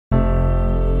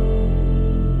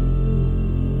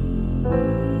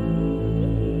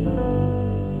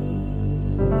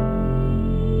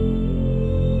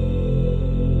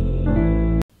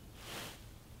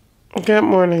Good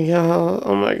morning, y'all.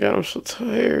 Oh my god, I'm so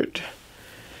tired.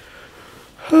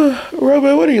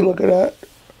 Robin, what are you looking at?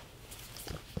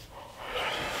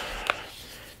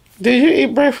 Did you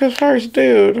eat breakfast first,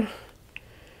 dude?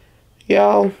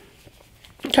 Y'all,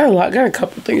 got a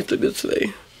couple things to do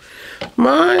today.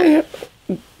 My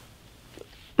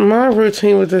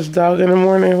routine with this dog in the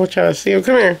morning, what y'all see him?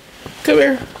 Come here. Come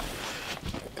here.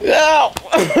 Ow!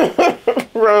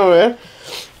 Robin,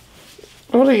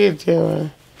 what are you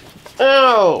doing?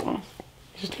 Ow!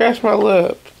 You scratched my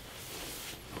lip.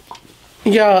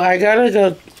 Yo, I gotta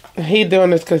go. He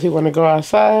doing this because he want to go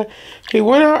outside. He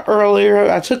went out earlier.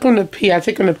 I took him to pee. I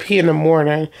take him to pee in the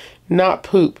morning, not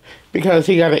poop, because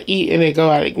he gotta eat and then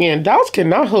go out again. Dogs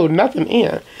cannot hold nothing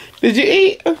in. Did you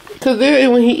eat? Because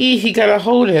then when he eat, he gotta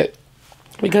hold it.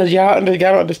 Because y'all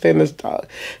don't understand this dog.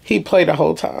 He played the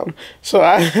whole time. So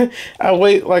I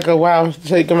wait like a while to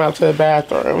take him out to the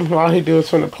bathroom. All he do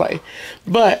is want to play.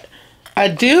 But I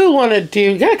do want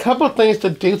to got a couple of things to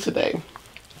do today.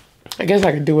 I guess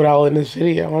I could do it all in this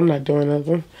video. I'm not doing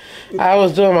nothing. I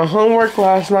was doing my homework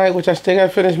last night, which I still got to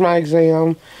finish my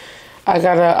exam.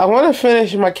 I want to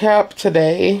finish my cap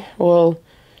today. Well,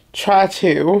 try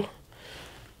to.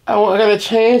 I got to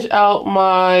change out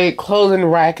my clothing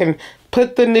rack and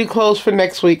put the new clothes for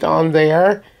next week on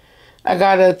there. I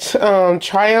got to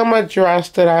try on my dress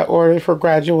that I ordered for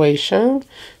graduation.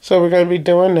 So we're going to be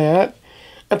doing that.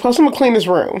 And plus I'm going to clean this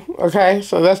room. Okay?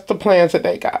 So that's the plan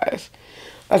today, guys.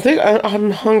 I think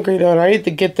I'm hungry though, and I need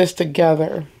to get this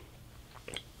together.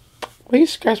 Why you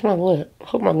scratch my lip?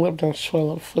 Hope my lip don't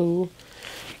swell up, fool.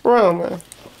 Roman.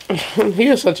 He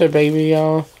is such a baby,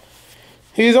 y'all.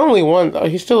 He's only one though.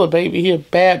 He's still a baby. He's a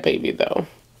bad baby though.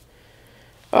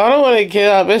 I don't want to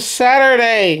get up. It's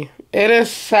Saturday. It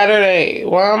is Saturday.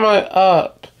 Why am I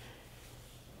up?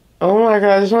 Oh my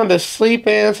god, I just wanted to sleep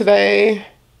in today.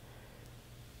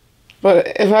 But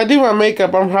if I do my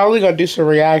makeup, I'm probably going to do some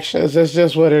reactions. That's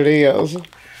just what it is.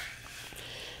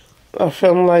 I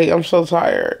feel like I'm so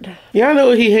tired. Y'all know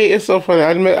what he hates? It's so funny.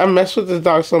 I mess with this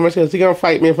dog so much because he's going to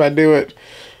fight me if I do it.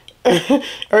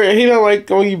 Or he don't like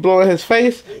when you blow in his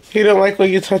face. He don't like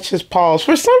when you touch his paws.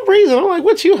 For some reason, I'm like,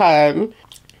 what you hiding?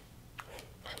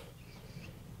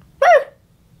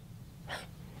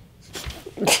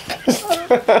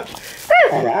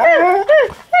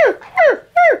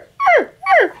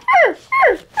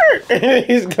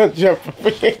 He's gonna jump over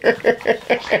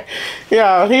here.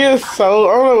 Yeah, he is so,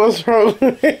 I don't know what's wrong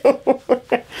with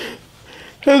him.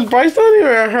 His bites don't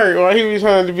even hurt while he was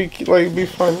trying to be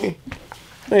funny.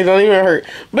 They don't even hurt.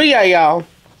 But yeah, y'all,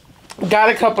 got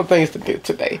a couple things to do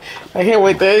today. I can't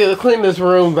wait to clean this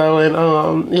room though,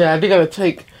 and yeah, I do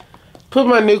gotta put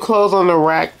my new clothes on the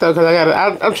rack though,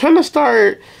 because I'm trying to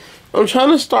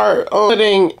start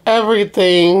putting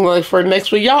everything like for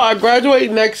next week. Y'all, I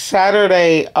graduate next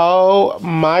Saturday. Oh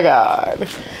my god.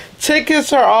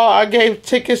 Tickets are all, I gave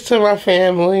tickets to my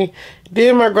family,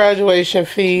 did my graduation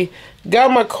fee,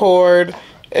 got my cord.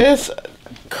 It's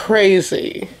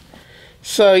crazy.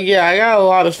 So yeah, I got a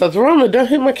lot of stuff. Roman, don't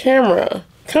hit my camera.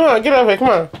 Come on, get up here, come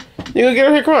on. You gonna get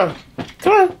up here, come on.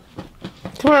 Come on.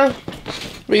 Come on.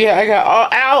 But yeah, I got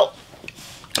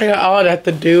all that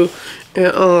to do.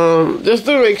 And just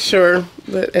to make sure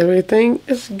that everything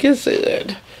is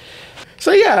good.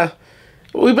 So yeah,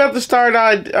 we about to start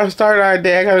our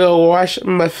day. I gotta go wash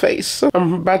my face.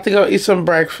 I'm about to go eat some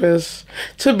breakfast.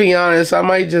 To be honest, I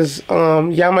might just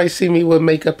y'all might see me with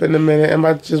makeup in a minute. I'm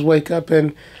about to just wake up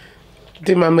and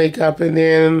do my makeup and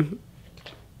then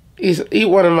eat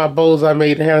one of my bowls I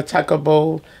made. I had a taco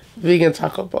bowl, vegan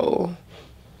taco bowl,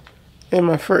 in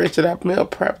my fridge that I meal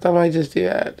prepped. I might just do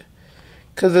that.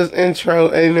 Because this intro,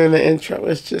 and then the intro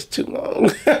is just too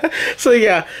long. So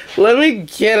yeah, let me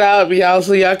get out, y'all,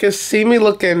 so y'all can see me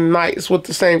looking nice with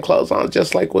the same clothes on,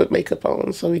 just like with makeup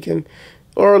on, so we can,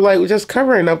 or like just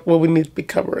covering up what we need to be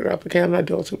covering up, okay? I'm not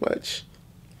doing too much.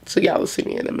 So y'all will see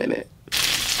me in a minute.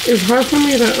 It's hard for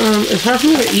me to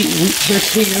eat wheat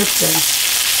tortillas, so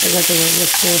I got the regular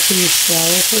full-food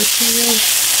flour tortillas.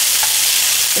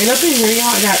 And up in here,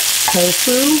 y'all, I got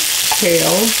tofu,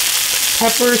 kale,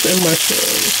 peppers, and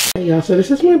mushrooms. Hey y'all, so this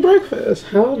is my breakfast.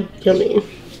 How yummy.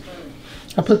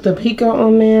 I put the pico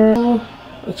on there,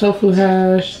 the tofu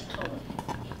hash,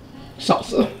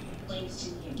 salsa.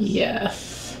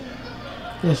 Yes.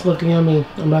 It's looking yummy.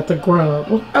 I'm about to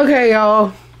grub. Okay,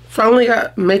 y'all. Finally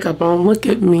got makeup on. Look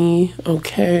at me.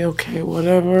 Okay,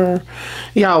 whatever.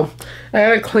 Y'all, I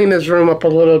gotta clean this room up a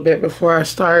little bit before I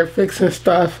start fixing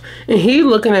stuff. And he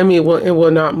looking at me and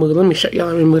will not move. Let me show y'all.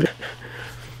 Let me move it.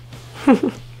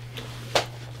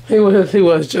 He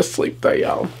was just asleep though,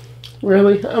 y'all.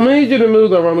 Really? I'm gonna need you to move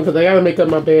though, Roman, because I gotta make up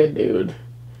my bed, dude.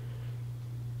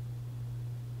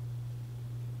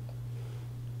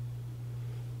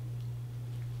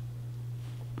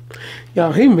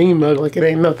 Y'all, he mean mug like it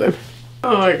ain't nothing.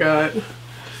 Oh my god.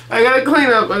 I gotta clean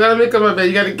up. I gotta make up my bed.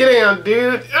 You gotta get down,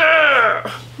 dude.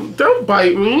 Ugh. Don't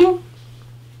bite me.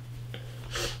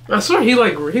 I swear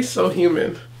he's so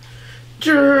human.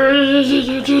 What are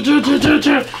we doing?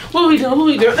 What are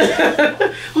we doing?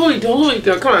 What are we doing? What are we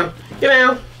doing? Come on. Get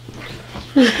down.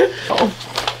 Oh.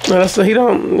 No, so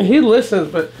he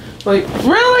listens, but like,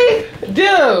 really?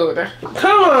 Dude.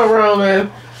 Come on,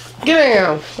 Roman. Get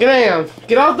down. Get down.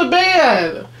 Get off the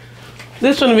bed.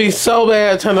 This gonna be so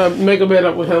bad trying to make a bed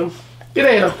up with him. Get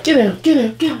down. Get down. Get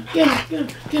down. Get down. Get down.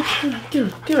 Get down. Get down. Get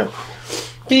down. Get down.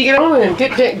 Can you get on him?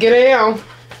 Get down.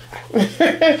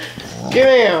 Get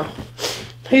down.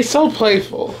 He's so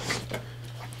playful.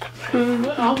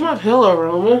 Off my pillow,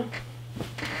 Roman.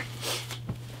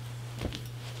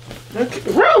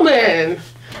 Okay. Roman!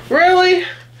 Really?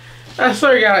 I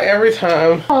swear to God, every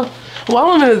time.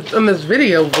 While I'm on this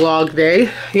video vlog day,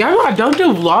 y'all know I don't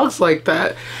do vlogs like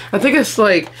that. I think it's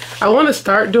like, I want to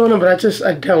start doing them, but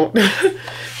I don't.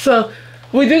 So,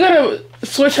 we do gotta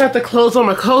switch out the clothes on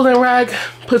my clothing rack,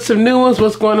 put some new ones.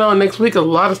 What's going on next week? A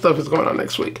lot of stuff is going on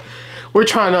next week. We're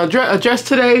trying to address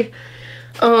today.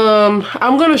 I'm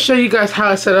gonna show you guys how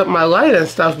I set up my light and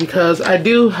stuff because I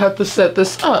do have to set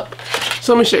this up.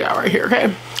 So let me show y'all right here,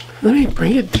 okay? Let me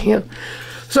bring it down.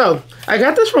 So I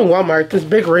got this from Walmart, this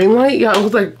big ring light. Yeah, it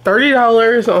was like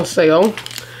 $30 on sale.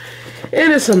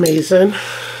 And it's amazing.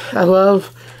 I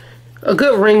love a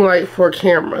good ring light for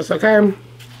cameras, okay?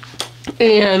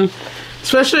 And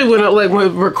especially when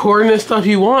when recording and stuff,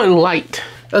 you want light.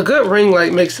 A good ring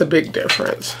light makes a big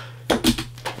difference.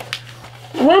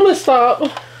 Roman, stop.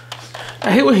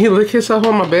 I hate when he lick himself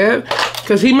on my bed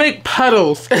because he make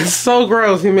puddles. It's so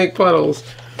gross. He make puddles.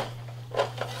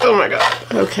 Oh my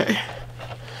god. Okay.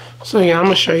 So yeah, I'm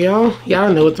gonna show y'all.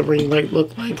 Y'all know what the ring light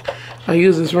look like. I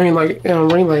use this ring light on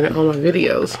my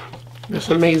videos. It's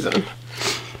amazing.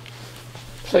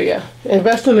 So yeah,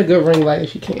 invest in a good ring light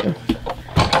if you can.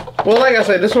 Well, like I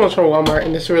said, this one's from Walmart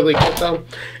and it's really good though.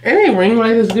 Any ring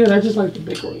light is good. I just like the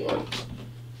big ring lights.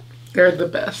 They're the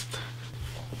best.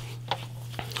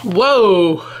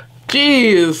 Whoa,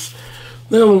 jeez.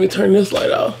 Now let me turn this light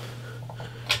off.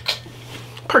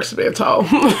 Perks a bit tall.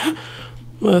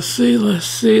 Let's see.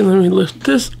 Let me lift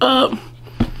this up.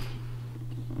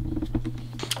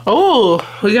 Oh,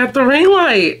 we got the ring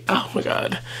light. Oh my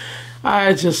god.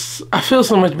 I feel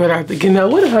so much better after getting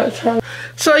out. What a hot time.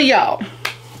 So y'all,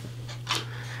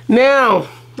 now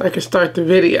I can start the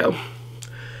video.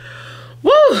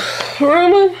 Woo,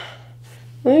 Roman.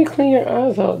 Let me clean your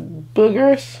eyes out,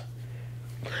 boogers.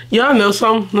 Y'all know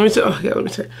something? Let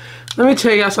me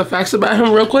tell y'all some facts about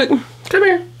him real quick. Come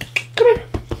here. Come here.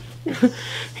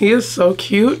 He is so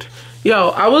cute. Yo,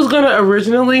 I was gonna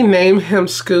originally name him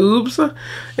Scoobs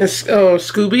and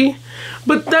Scooby,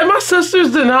 but then my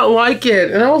sisters did not like it,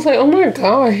 and I was like, oh my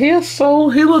god,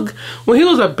 when he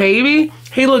was a baby,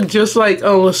 he looked just like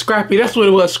Scrappy. That's what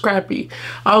it was, Scrappy.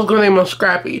 I was gonna name him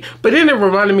Scrappy, but then it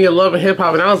reminded me of Love and Hip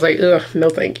Hop, and I was like, ugh, no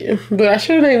thank you. But I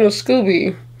should have named him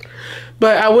Scooby.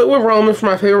 But I went with Roman for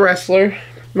my favorite wrestler.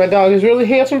 My dog is really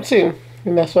handsome too,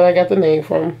 and that's what I got the name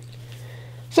from.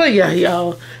 So yeah,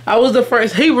 y'all, I was the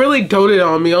first. He really doted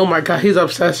on me. Oh my god, he's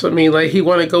obsessed with me. Like, he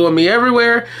wanted to go with me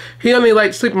everywhere. He only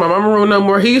like sleep in my mama room no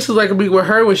more. He used to like be with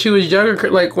her when she was younger,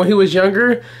 like when he was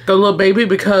younger, the little baby,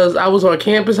 because I was on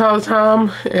campus all the time.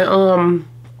 And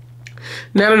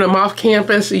now that I'm off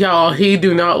campus, y'all, he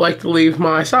do not like to leave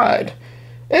my side.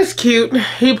 It's cute.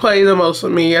 He played the most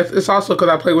with me. It's also because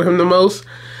I play with him the most.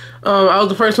 I was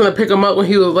the first one to pick him up when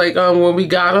he was like, when we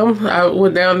got him. I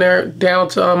went down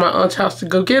to my aunt's house to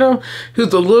go get him. He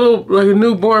was a little, like a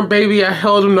newborn baby. I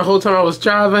held him the whole time I was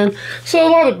driving. So a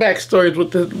lot of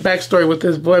backstory with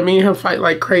this boy. Me and him fight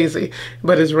like crazy,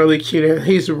 but it's really cute and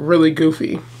he's really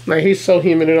goofy. Like, he's so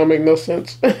human, it don't make no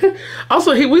sense.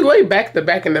 Also, we lay back to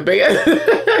back in the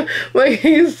bed. Like,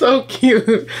 he's so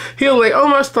cute. He'll lay on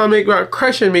my stomach without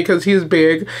crushing me because he's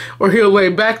big, or he'll lay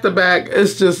back to back.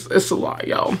 It's a lot,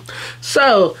 y'all.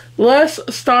 So let's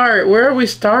start. Where are we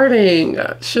starting?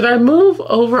 Should I move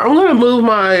over? I'm gonna move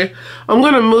my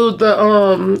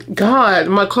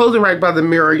clothing rack by the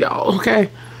mirror, y'all.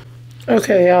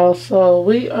 Okay, y'all, so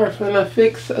we are gonna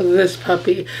fix this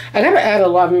puppy. I gotta add a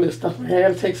lot of new stuff in here. I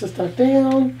gotta take some stuff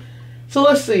down. So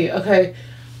let's see, okay.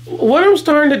 What I'm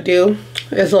starting to do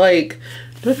is like,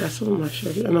 I got some of my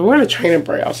shirt. And I'm wearing a training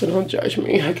bra, so don't judge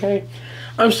me, okay?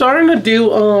 I'm starting to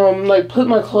do, like, put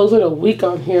my clothes in a week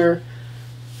on here.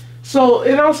 So,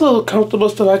 and also comfortable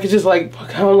stuff I could just like,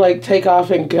 kind of like take off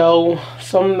and go.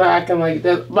 Some that I can like,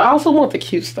 that, but I also want the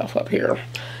cute stuff up here.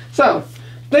 So,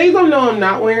 Things I know I'm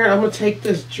not wearing. I'm gonna take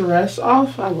this dress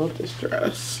off. I love this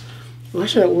dress. Well, I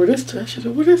should have worn this. I should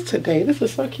have worn this today. This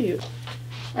is so cute.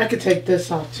 I could take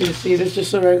this off too. See, this is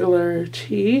just a regular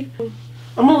tee.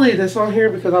 I'm gonna leave this on here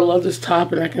because I love this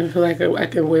top and I can feel like I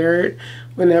can wear it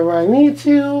whenever I need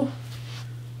to.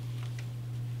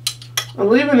 I'm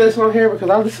leaving this on here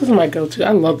because this is my go-to.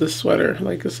 I love this sweater.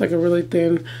 Like, it's like a really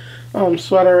thin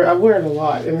sweater. I wear it a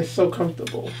lot and it's so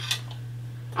comfortable.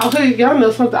 I'll tell you, y'all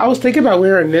know something. I was thinking about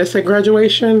wearing this at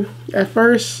graduation at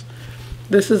first.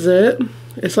 This is it.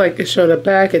 It's like, it showed the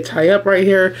back, it tie up right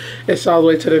here. It's all the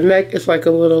way to the neck. It's like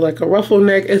a little, like a ruffle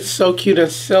neck. It's so cute in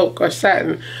silk or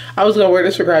satin. I was gonna wear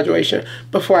this for graduation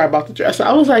before I bought the dress. So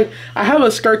I was like, I have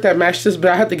a skirt that matches this,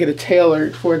 but I have to get it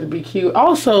tailored for it to be cute.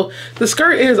 Also, the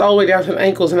skirt is all the way down to the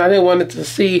ankles and I didn't want it to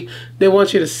see, they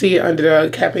want you to see it under the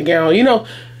cap and gown. You know,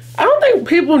 I don't think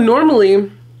people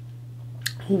normally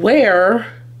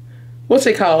wear, what's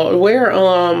it called? Wear,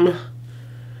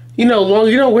 you know,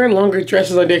 you don't wear longer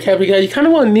dresses under your cap and gown. You kind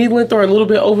of want knee length or a little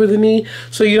bit over the knee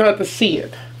so you don't have to see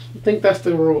it. I think that's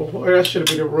the rule, or that should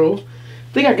be the rule.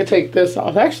 I think I could take this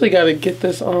off. I actually got to get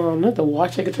this on, not the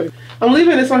watch. I'm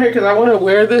leaving this on here because I want to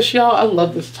wear this, y'all. I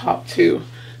love this top too.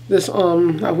 This,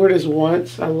 I wore this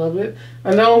once. I love it.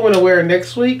 I know I'm going to wear it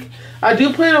next week. I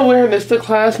do plan on wearing this to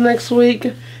class next week.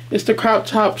 It's the crop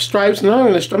top stripes.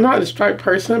 I'm not a striped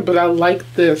person, but I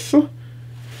like this. So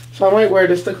I might wear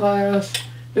this to class.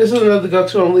 This is another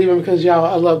go-to I'm leaving because, y'all,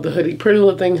 I love the hoodie. Pretty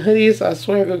Little Thing hoodies. I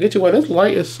swear, go get you one. This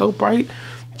light is so bright.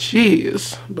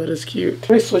 Jeez, but it's cute.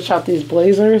 Let me switch out these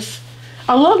blazers.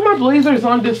 I love my blazers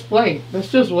on display. That's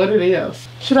just what it is.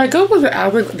 Should I go with the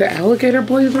alligator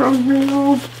blazer on here,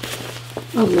 y'all?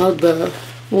 I love the,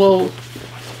 well,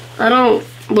 I don't,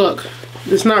 look,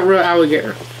 it's not real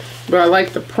alligator. But I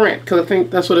like the print because I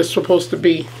think that's what it's supposed to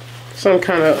be. Some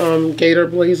kind of gator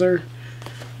blazer.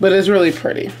 But it's really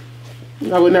pretty.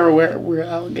 I would never wear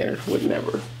alligator. Would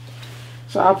never.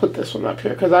 So I'll put this one up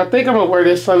here because I think I'm going to wear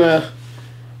this on a...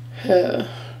 I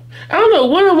don't know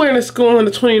when I'm wearing to school on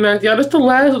the 29th. Y'all, that's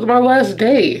my last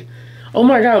day. Oh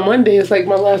my God, Monday is like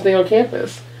my last day on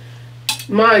campus.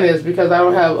 Mine is because I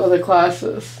don't have other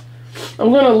classes.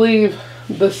 I'm going to leave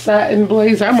the satin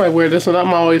blazer. I might wear this one.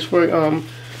 I'm always for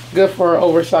good for an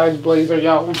oversized blazer,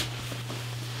 y'all.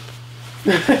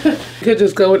 Could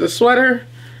just go with the sweater.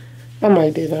 I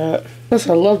might do that. Plus,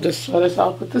 I love this sweater, so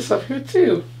I'll put this up here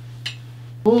too.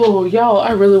 Oh, y'all,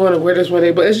 I really want to wear this one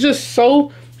day, but it's just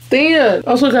so thin.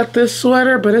 Also got this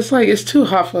sweater, but it's like, it's too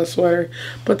hot for a sweater.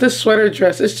 But this sweater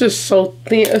dress, it's just so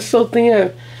thin. It's so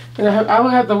thin. And I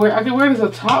would have to wear, I could wear it as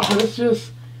a top, but it's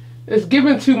just, it's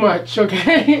giving too much,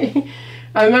 okay?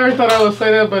 I never thought I would say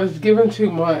that, but it's giving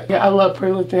too much. Yeah, I love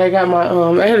Pretty Little Thing. I got my,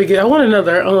 I want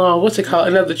another, what's it called?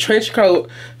 Another trench coat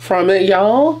from it,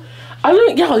 y'all.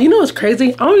 Y'all, you know what's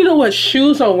crazy? I don't even know what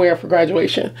shoes I'm wearing for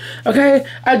graduation. Okay?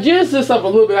 I jazzed this up a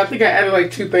little bit. I think I added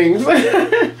like 2 things.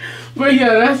 But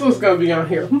yeah, that's what's going to be on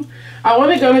here. I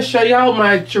want to show y'all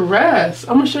my dress.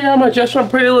 I'm going to show y'all my dress from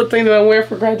Pretty Little Thing that I'm wearing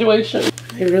for graduation.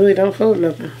 They really don't fold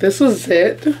nothing. This was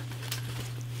it.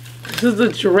 This is the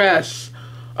dress.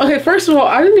 Okay, first of all,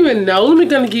 I didn't even know. Let me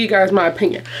give you guys my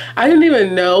opinion. I didn't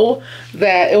even know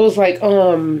that it was like,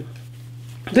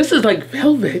 this is like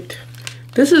velvet.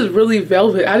 This is really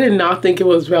velvet. I did not think it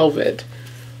was velvet.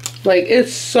 Like,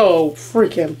 it's so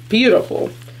freaking beautiful.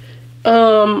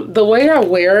 The way I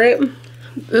wear it,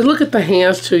 look at the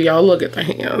hands too, y'all. Look at the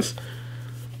hands.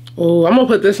 Oh, I'm gonna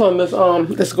put this on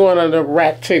this going on the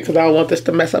rack too, because I don't want this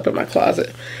to mess up in my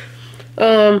closet.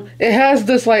 It has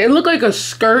this, like, it looked like a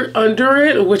skirt under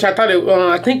it, which I thought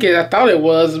I thought it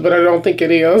was, but I don't think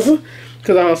it is,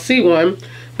 because I don't see one.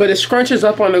 But it scrunches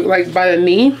up on the, like, by the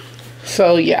knee.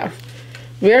 So yeah.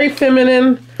 Very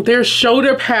feminine. There's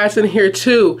shoulder pads in here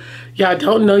too. Y'all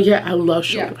don't know yet, I love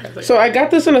shoulder pads. So I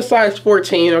got this in a size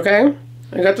 14, okay?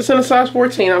 I got this in a size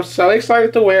 14. I'm so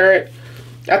excited to wear it.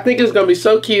 I think it's gonna be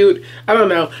so cute. I don't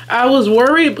know. I was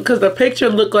worried because the picture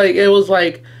looked like it was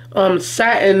like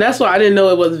satin. That's why I didn't know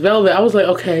it was velvet. I was like,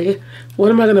 okay,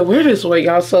 what am I gonna wear this way,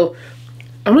 y'all? So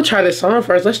I'm gonna try this on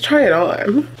first. Let's try it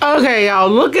on. Okay, y'all,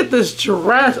 look at this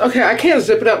dress. Okay, I can't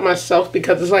zip it up myself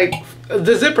because it's like,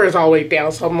 the zipper is all the way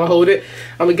down, so I'm gonna hold it.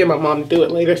 I'm gonna get my mom to do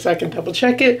it later so I can double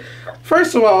check it.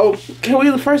 First of all, can we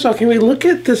look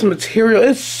at this material?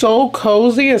 It's so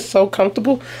cozy, it's so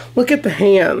comfortable. Look at the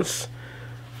hands.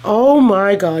 Oh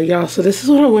my God, y'all. So this is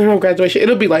what I'm wearing on graduation.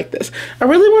 It'll be like this. I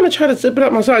really want to try to zip it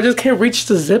up myself. I just can't reach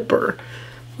the zipper.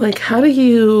 Like, how do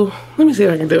you, let me see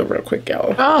if I can do it real quick,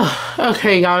 y'all. Oh,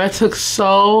 okay, y'all, that took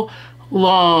so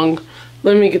long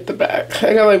Let me get the back.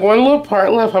 I got like one little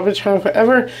part left. I've been trying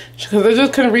forever because I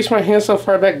just couldn't reach my hand so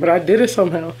far back, but I did it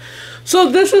somehow.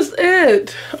 So this is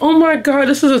it. Oh my God,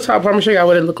 this is the top. I'm gonna show y'all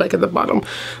what it looked like at the bottom.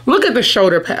 Look at the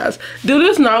shoulder pads. Do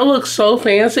this not look so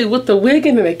fancy with the wig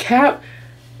and the cap?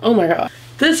 Oh my God.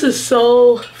 This is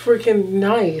so freaking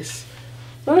nice.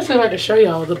 Let me see if I can show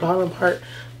y'all the bottom part.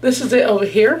 This is it over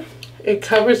here. It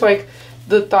covers like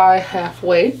the thigh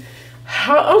halfway.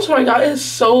 Oh my God, it's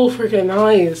so freaking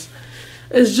nice.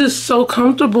 It's just so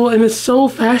comfortable and it's so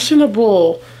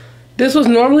fashionable. This was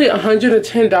normally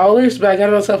 $110, but I got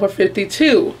it myself for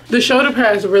 $52. The shoulder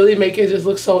pads really make it just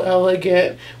look so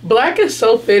elegant. Black is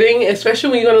so fitting, especially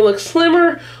when you're gonna look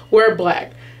slimmer, wear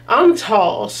black. I'm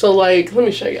tall, so like, let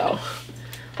me show y'all.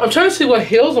 I'm trying to see what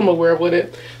heels I'm gonna wear with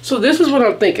it. So this is what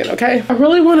I'm thinking, okay? I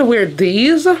really wanna wear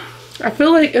these. I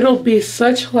feel like it'll be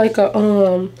such like a,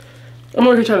 I'm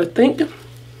over here trying to think.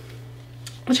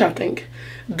 What y'all think?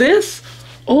 This,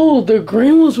 oh, the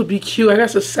green ones would be cute. I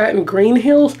got some satin green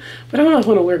heels, but I don't know if I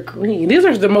want to wear green. These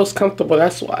are the most comfortable,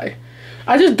 that's why.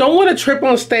 I just don't want to trip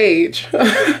on stage.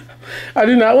 I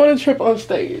do not want to trip on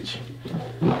stage.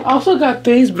 I also got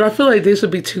these, but I feel like these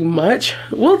would be too much.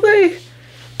 Will they?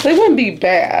 They wouldn't be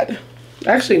bad.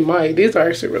 Actually might. These are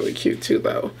actually really cute too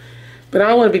though. But I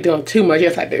don't want to be doing too much.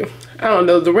 Yes, I do. I don't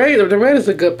know. The red is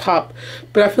a good pop,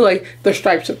 but I feel like the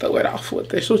stripes would throw it off with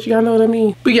this. Y'all know what I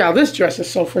mean? But yeah, this dress is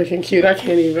so freaking cute. I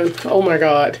can't even. Oh my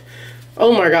God.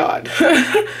 Oh my God.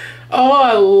 Oh,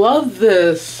 I love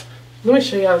this. Let me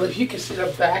show y'all if you can see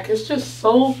the back. It's just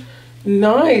so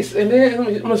nice. And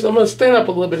then I'm gonna stand up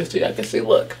a little bit so y'all can see.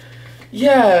 Look.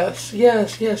 Yes,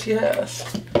 yes, yes,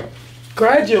 yes.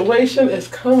 Graduation is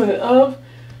coming up.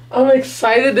 I'm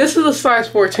excited. This is a size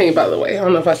 14, by the way. I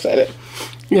don't know if I said it.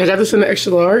 Yeah, I got this in the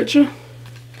extra large. Let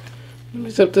me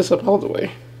zip this up all the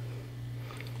way.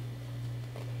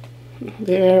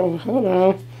 There, hold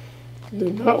on.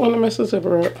 Do not want to mess the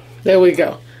zipper up. There we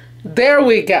go. There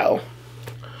we go.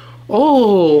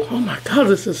 Oh my God,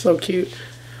 this is so cute.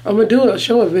 I'm gonna do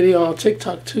show a video on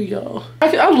TikTok too, y'all.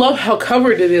 I love how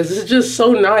covered it is. It's just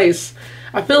so nice.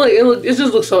 I feel like it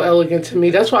just looks so elegant to me.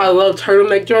 That's why I love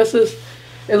turtleneck dresses.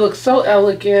 It looks so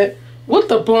elegant with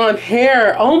the blonde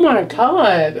hair. Oh my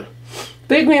God. I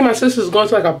think me and my sister's going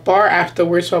to like a bar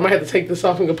afterwards, so I might have to take this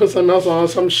off and go put something else on,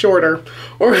 something shorter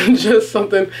or just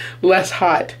something less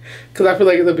hot. Because I feel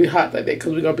like it'll be hot that day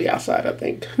because we're going to be outside, I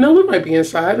think. No, we might be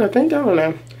inside, I think. I don't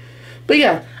know. But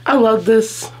yeah, I love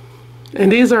this.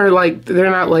 And these are like, they're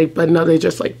not like, but no, they're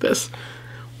just like this.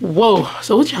 Whoa.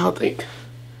 So what y'all think?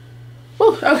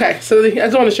 Woo, okay, so I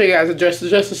just want to show you guys the dress. The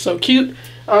dress is so cute.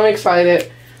 I'm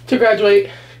excited to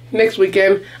graduate next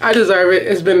weekend. I deserve it.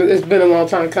 It's been a long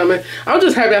time coming. I'm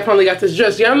just happy I finally got this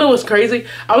dress. Y'all know what's crazy?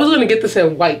 I was gonna get this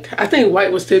in white. I think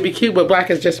white would still be cute, but black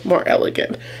is just more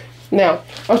elegant. Now,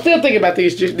 I'm still thinking about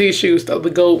these shoes though, the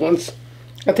gold ones.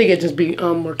 I think it'd just be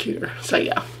more cuter. So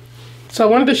yeah. So I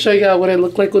wanted to show y'all what it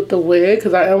looked like with the wig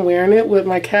because I am wearing it with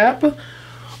my cap.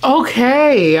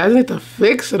 Okay, I need to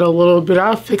fix it a little bit.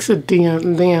 I'll fix it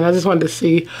then. I just wanted to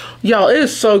see. Y'all, it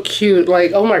is so cute.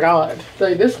 Like, oh my God.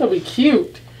 Like, this is gonna be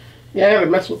cute. Yeah, I gotta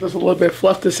mess with this a little bit,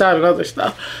 fluff this out and other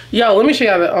stuff. Y'all, let me show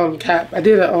y'all the cap. I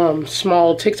did a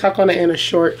small TikTok on it and a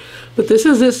short. But this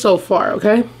is it so far,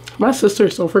 okay? My sister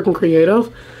is so freaking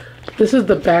creative. This is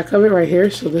the back of it right here.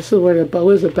 So this is where the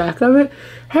bow is, the back of it.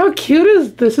 How cute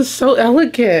is this? It's so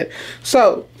elegant.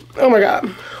 So, oh my God.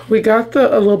 We got the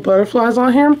little butterflies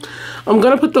on here. I'm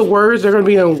going to put the words. They're going to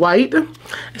be in white.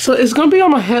 So it's going to be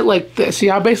on my head like this.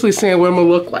 Y'all basically saying what I'm going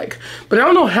to look like. But I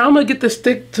don't know how I'm going to get this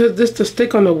to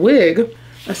stick on the wig.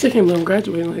 I still can't believe I'm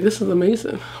graduating. Like, this is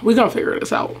amazing. We're going to figure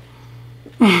this out.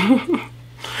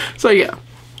 So yeah.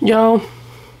 Y'all,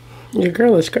 your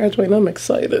girl is graduating. I'm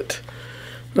excited.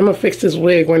 I'm going to fix this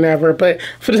wig whenever. But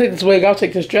for to take this wig, I'll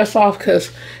take this dress off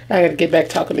because I got to get back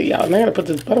talking to y'all. And I got to put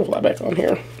this butterfly back on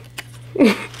here.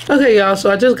 Okay, y'all,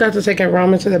 so I just got to take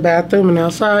Roman to the bathroom and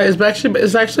outside.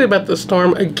 It's actually about to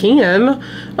storm again.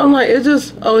 I'm like,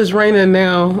 it's raining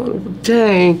now.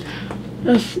 Dang.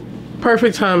 That's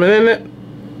perfect timing, isn't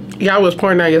it? Y'all was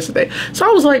pouring out yesterday. So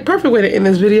I was like, perfect way to end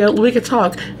this video. We can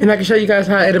talk and I can show you guys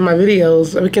how I edit my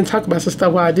videos. And we can talk about some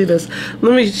stuff while I do this.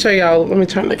 Let me show y'all, let me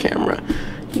turn the camera.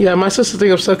 Yeah, my sister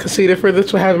thinks I'm so conceited for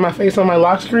this, for having my face on my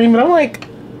lock screen. But I'm like,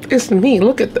 it's me,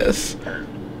 look at this.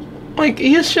 Like,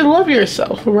 you should love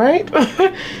yourself, right?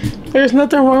 There's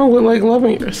nothing wrong with like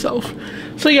loving yourself.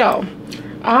 So y'all,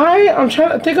 I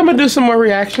think I'm gonna do some more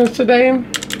reactions today.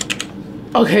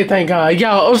 Okay, thank God.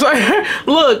 Y'all, I'm sorry.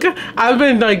 Look, I've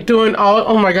been like doing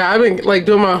oh my God, I've been like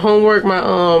doing my homework,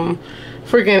 my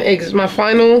freaking my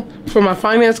final for my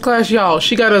finance class, y'all.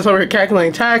 She got us over here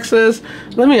calculating taxes.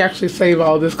 Let me actually save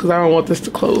all this because I don't want this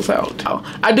to close out.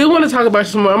 I do want to talk about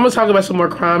some more. I'm gonna talk about some more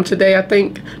crime today, I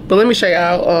think. But let me show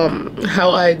y'all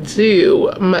how I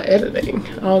do my editing.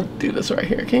 I'll do this right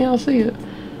here. Can y'all see it?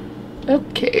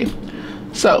 Okay.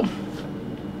 So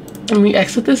let me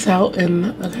exit this out,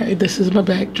 and okay, this is my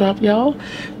backdrop, y'all.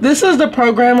 This is the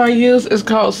program I use. It's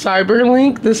called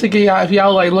Cyberlink. This is y'all if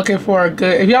y'all like looking for a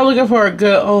good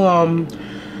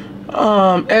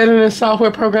editing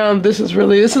software program. This is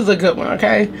a good one.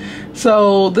 Okay,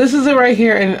 so this is it right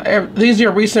here, and these are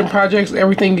your recent projects,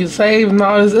 everything you save.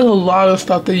 Now there's a lot of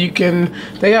stuff that you can.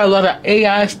 They got a lot of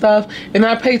AI stuff, and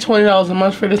I pay $20 a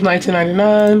month for this,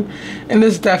 $19.99, and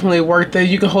this is definitely worth it.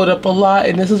 You can hold up a lot,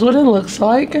 and this is what it looks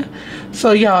like.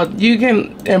 So y'all, you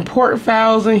can import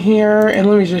files in here, and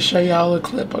let me just show y'all a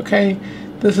clip. Okay,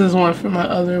 this is one for my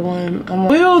other one.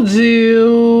 We're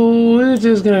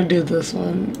just gonna do this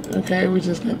one. Okay, we're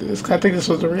just gonna do this because I think this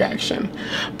was a reaction.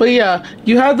 But yeah,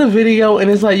 you have the video,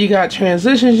 and it's like you got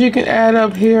transitions you can add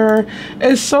up here.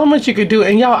 It's so much you could do.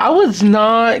 And y'all, I was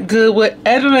not good with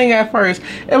editing at first.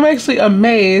 I'm actually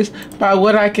amazed by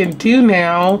what I can do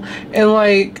now. And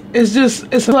like,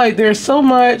 it's like there's so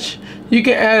much. You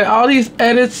can add all these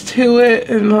edits to it,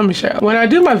 and let me show you. When I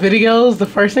do my videos, the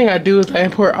first thing I do is I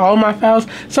import all my files.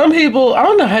 Some people, I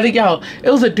don't know how to go. It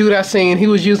was a dude I seen, he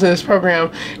was using this program,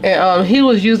 and he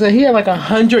had like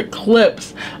 100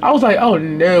 clips. I was like, oh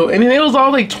no. And then it was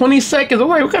all like 20 seconds. I'm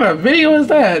like, what kind of video is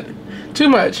that? Too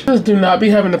much. Just do not be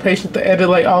having the patience to edit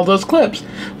like all those clips.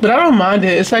 But I don't mind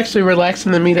it. It's actually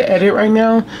relaxing to me to edit right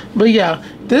now. But yeah,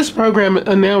 this program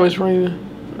now is running.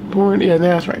 Yeah,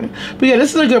 now it's right now. But yeah,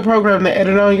 this is a good program to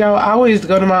edit on, y'all. I always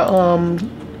go to my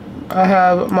I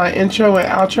have my intro and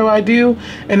outro I do,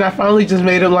 and I finally just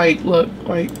made it like look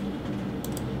like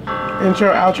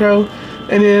intro, outro,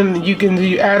 and then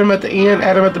you add them at the end,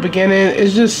 add them at the beginning.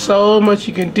 It's just so much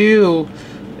you can do.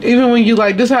 Even when you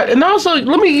like this, and also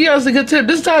let me give you guys a good tip.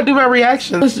 This is how I do my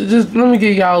reactions. Let me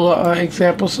give y'all an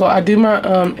example. So I do my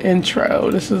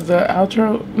intro. This is the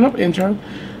outro. Nope, intro.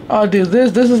 I'll do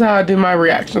this. This is how I do my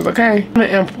reactions. Okay, I'm gonna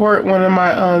import one of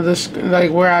my like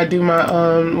where I do my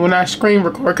when I screen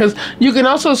record, because you can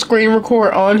also screen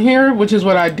record on here, which is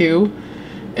what I do,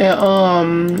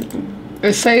 and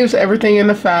it saves everything in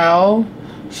the file.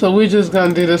 So we're just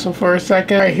gonna do this one for a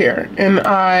second right here, and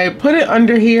I put it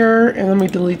under here, and let me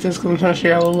delete this because I'm trying to show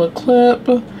you a little clip,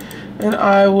 and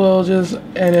I will just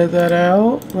edit that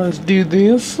out. Let's do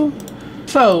this.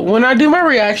 So when I do my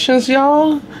reactions,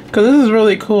 y'all, because this is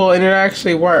really cool and it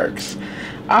actually works,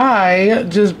 I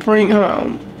just bring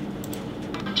okay,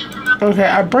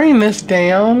 I bring this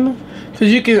down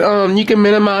because you can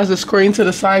minimize the screen to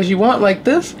the size you want, like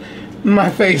this.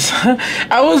 My face.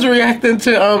 I was reacting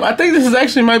to I think this is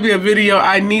actually might be a video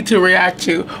I need to react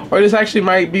to, or this actually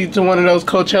might be to one of those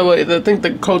Coachella, I think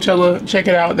the Coachella, check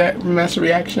it out, that master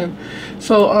reaction.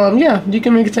 So yeah, you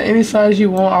can make it to any size you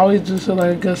want. I always do so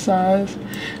like a good size,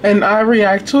 and I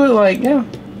react to it like, yeah,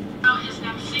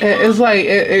 it's like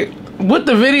with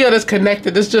the video that's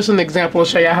connected. This is just an example to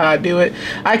show you how I do it.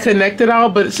 I connect it all,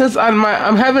 but since I'm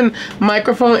having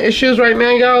microphone issues right now,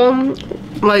 y'all,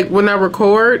 like when I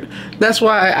record, that's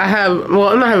why I have, well,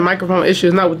 I'm not having microphone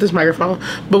issues, not with this microphone,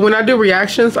 but when I do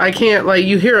reactions, I can't, like,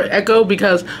 you hear an echo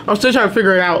because I'm still trying to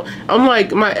figure it out. I'm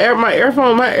like, my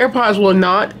AirPods will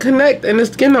not connect, and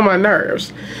it's getting on my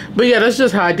nerves. But yeah, that's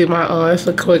just how I do my that's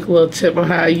a quick little tip on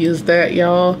how I use that,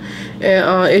 y'all.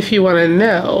 And if you want to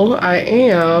know, I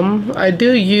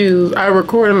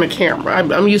record on the camera.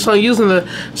 I'm using the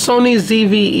Sony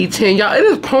ZV-E10. Y'all, it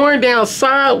is pouring down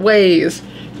sideways,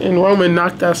 and Roman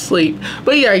knocked us asleep.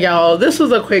 But yeah, y'all, this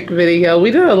was a quick video. We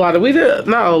did not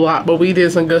a lot, but we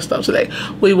did some good stuff today.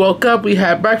 We woke up, we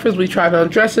had breakfast, we tried on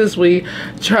dresses, we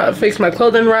tried to fix my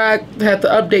clothing rack, had to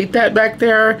update that back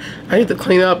there. I need to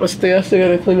clean up, I still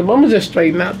gotta clean up. I'm gonna just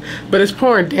straighten up. But it's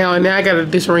pouring down, and now I gotta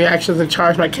do some reactions and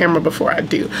charge my camera before I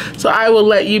do. So I will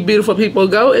let you beautiful people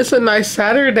go. It's a nice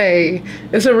Saturday.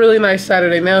 It's a really nice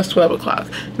Saturday. Now it's 12 o'clock,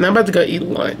 and I'm about to go eat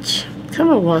lunch. Kind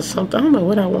of want something. I don't know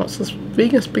what I want. Some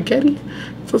vegan spaghetti?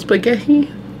 Some spaghetti?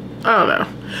 I don't know.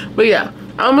 But yeah,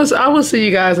 I will see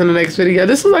you guys in the next video.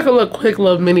 This is like a little quick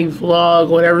little mini vlog,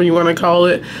 whatever you want to call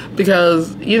it,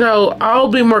 because, you know, I'll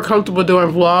be more comfortable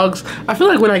doing vlogs. I feel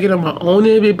like when I get on my own,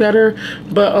 it'll be better.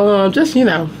 But just, you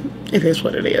know, it is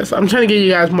what it is. I'm trying to give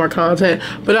you guys more content,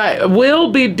 but I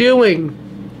will be doing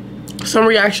some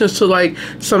reactions to like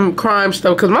some crime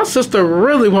stuff, because my sister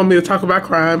really wanted me to talk about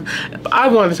crime. I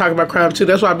wanted to talk about crime too.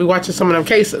 That's why I be watching some of them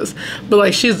cases. But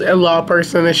like, she's a law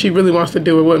person and she really wants to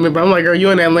do it with me. But I'm like, girl, you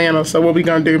in Atlanta, so what we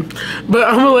gonna do? But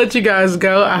I'm gonna let you guys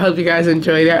go. I hope you guys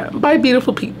enjoyed that. Bye,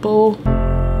 beautiful people.